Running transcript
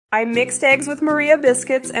I mixed eggs with Maria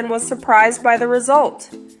biscuits and was surprised by the result.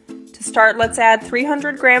 To start, let's add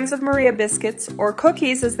 300 grams of Maria biscuits, or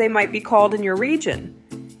cookies as they might be called in your region,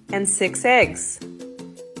 and 6 eggs.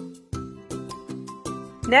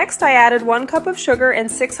 Next, I added 1 cup of sugar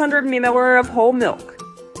and 600 milliliters of whole milk.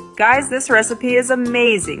 Guys, this recipe is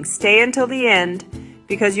amazing. Stay until the end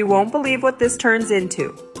because you won't believe what this turns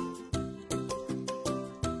into.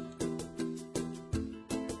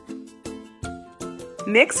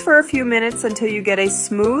 Mix for a few minutes until you get a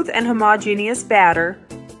smooth and homogeneous batter.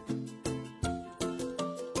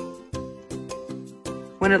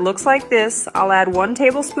 When it looks like this, I'll add 1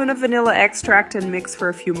 tablespoon of vanilla extract and mix for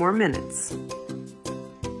a few more minutes.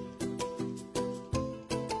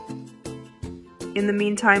 In the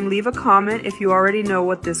meantime, leave a comment if you already know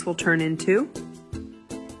what this will turn into.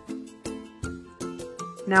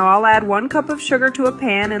 Now I'll add 1 cup of sugar to a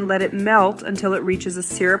pan and let it melt until it reaches a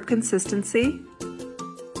syrup consistency.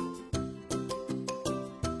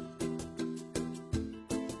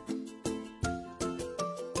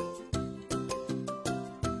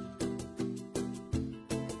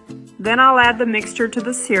 Then I'll add the mixture to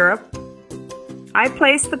the syrup. I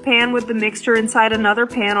placed the pan with the mixture inside another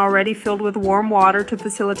pan already filled with warm water to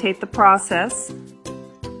facilitate the process.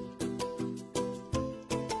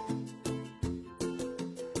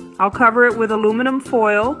 I'll cover it with aluminum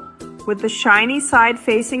foil with the shiny side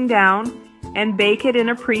facing down and bake it in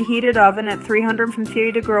a preheated oven at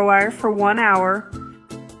 350 degrees for 1 hour.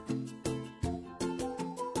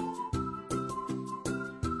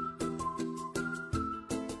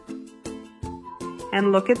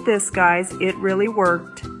 And look at this, guys, it really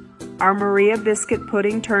worked. Our Maria biscuit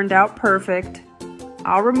pudding turned out perfect.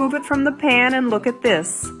 I'll remove it from the pan and look at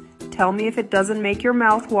this. Tell me if it doesn't make your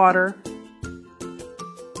mouth water.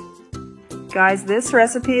 Guys, this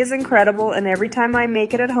recipe is incredible, and every time I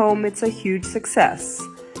make it at home, it's a huge success.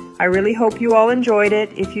 I really hope you all enjoyed it.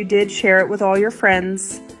 If you did, share it with all your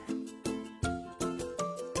friends.